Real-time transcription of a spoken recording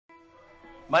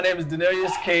My name is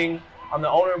Doneilous King. I'm the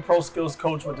owner and pro skills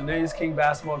coach with Doneilous King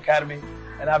Basketball Academy,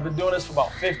 and I've been doing this for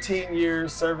about 15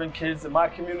 years, serving kids in my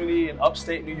community in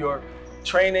upstate New York,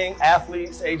 training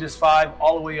athletes ages 5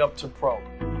 all the way up to pro.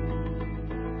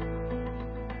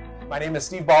 My name is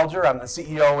Steve Balger. I'm the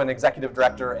CEO and Executive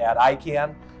Director at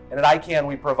ICAN. And at ICAN,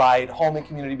 we provide home and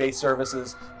community-based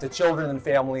services to children and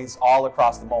families all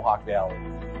across the Mohawk Valley.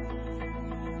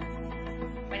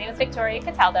 My name is Victoria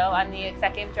Cataldo. I'm the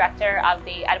Executive Director of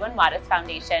the Edwin Wadas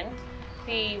Foundation.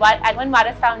 The Edwin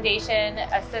Wadas Foundation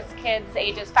assists kids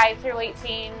ages 5 through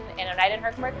 18 in Oneida and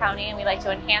Herkimer County, and we like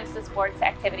to enhance the sports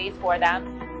activities for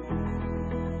them.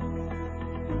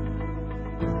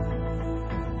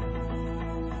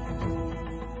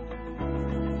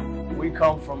 We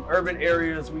come from urban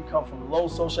areas, we come from low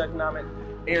socioeconomic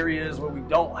areas where we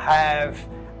don't have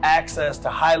access to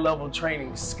high-level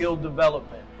training, skill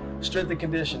development, strength and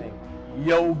conditioning,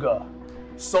 yoga,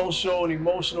 social and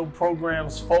emotional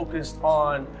programs focused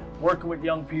on working with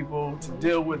young people to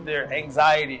deal with their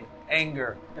anxiety,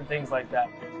 anger, and things like that.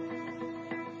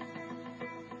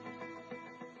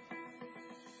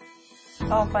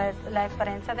 Oh, pues la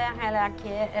experiencia de Ángel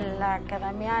aquí en la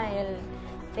academia,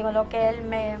 según lo que él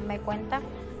me cuenta,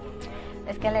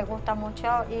 es que le gusta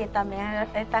mucho y también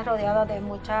está rodeado de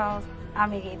muchos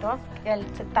amiguitos que él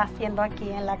está haciendo aquí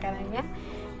en la academia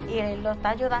y lo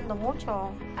está ayudando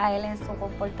mucho a él en su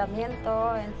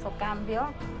comportamiento, en su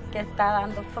cambio, que está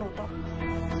dando fruto.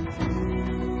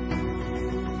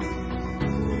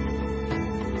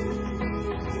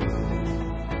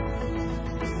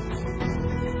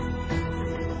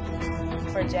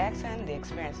 For Jackson, the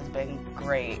experience has been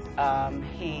great.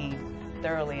 He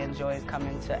thoroughly enjoys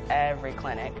coming to every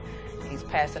clinic. He's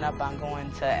passing up on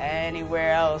going to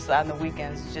anywhere else on the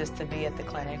weekends just to be at the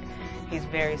clinic. He's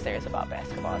very serious about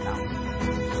basketball now.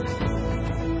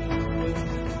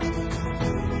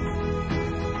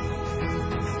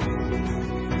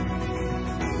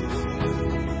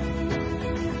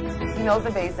 He knows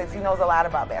the basics. He knows a lot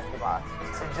about basketball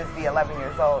to just be 11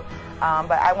 years old.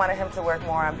 But I wanted him to work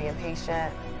more on being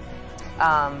patient,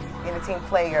 being a team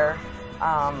player,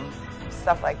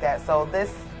 stuff like that. So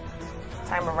this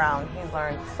time around, he's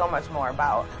learned so much more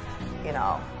about, you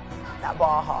know, not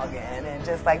ball hogging and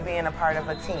just like being a part of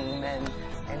a team and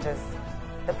just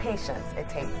the patience it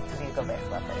takes to be a good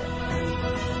basketball player.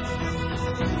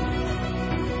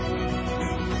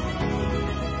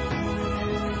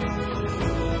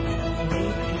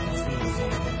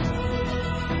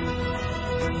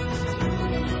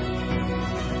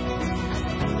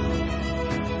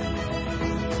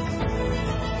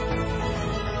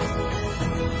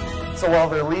 So while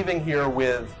they're leaving here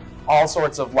with all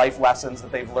sorts of life lessons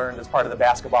that they've learned as part of the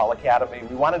Basketball Academy,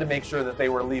 we wanted to make sure that they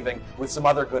were leaving with some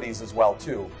other goodies as well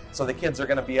too. So the kids are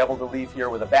going to be able to leave here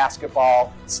with a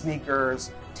basketball,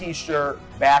 sneakers, t-shirt,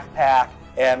 backpack,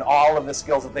 and all of the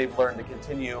skills that they've learned to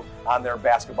continue on their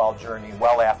basketball journey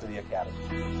well after the academy.